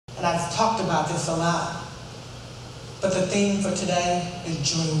and I've talked about this a lot, but the theme for today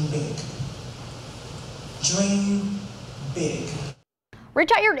is dream big. Dream big.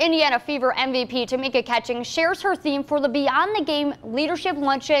 Retired Indiana Fever MVP Tamika shares her theme for the Beyond the Game Leadership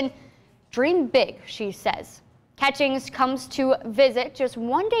Luncheon. Dream big, she says. Catchings comes to visit just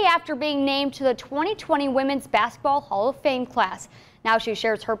one day after being named to the 2020 Women's Basketball Hall of Fame class. Now she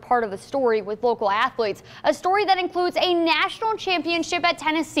shares her part of the story with local athletes, a story that includes a national championship at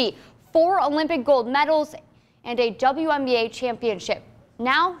Tennessee, 4 Olympic gold medals, and a WNBA championship.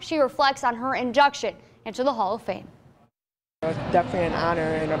 Now she reflects on her induction into the Hall of Fame. It's definitely an honor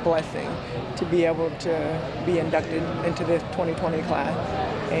and a blessing to be able to be inducted into this 2020 class.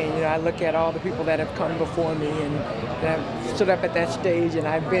 And I look at all the people that have come before me and I've stood up at that stage, and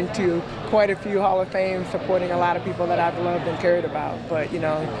I've been to quite a few Hall of Fame supporting a lot of people that I've loved and cared about. But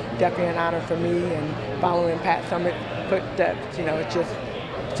definitely an honor for me, and following Pat Summitt's footsteps,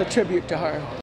 it's a tribute to her.